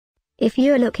If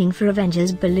you're looking for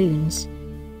Avengers balloons,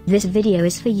 this video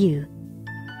is for you.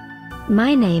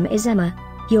 My name is Emma,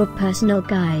 your personal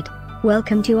guide.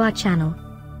 Welcome to our channel.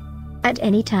 At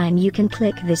any time you can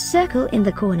click this circle in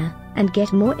the corner, and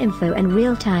get more info and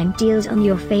real-time deals on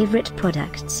your favorite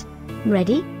products.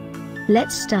 Ready?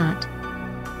 Let's start.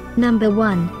 Number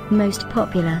 1, Most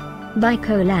Popular, by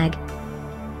Kolag.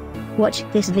 Watch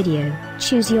this video,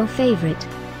 choose your favorite.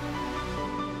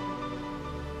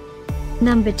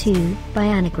 Number 2, by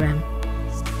Anagram.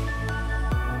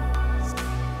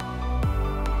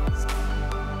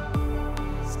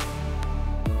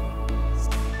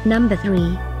 Number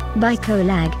 3, by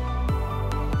Kolag.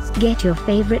 Get your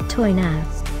favorite toy now.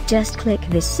 Just click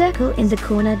this circle in the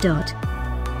corner dot.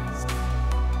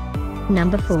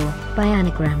 Number 4, by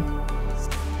Anagram.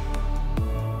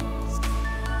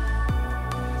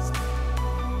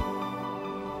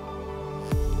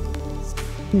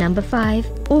 Number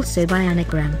 5, also by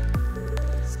Anagram.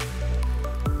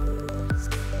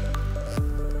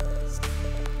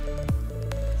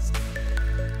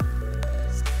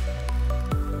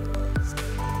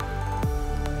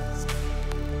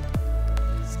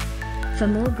 For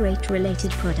more great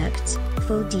related products,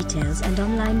 full details and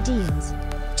online deals,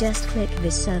 just click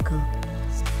this circle.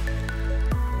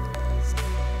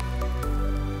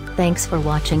 Thanks for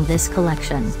watching this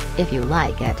collection. If you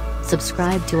like it,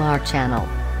 subscribe to our channel.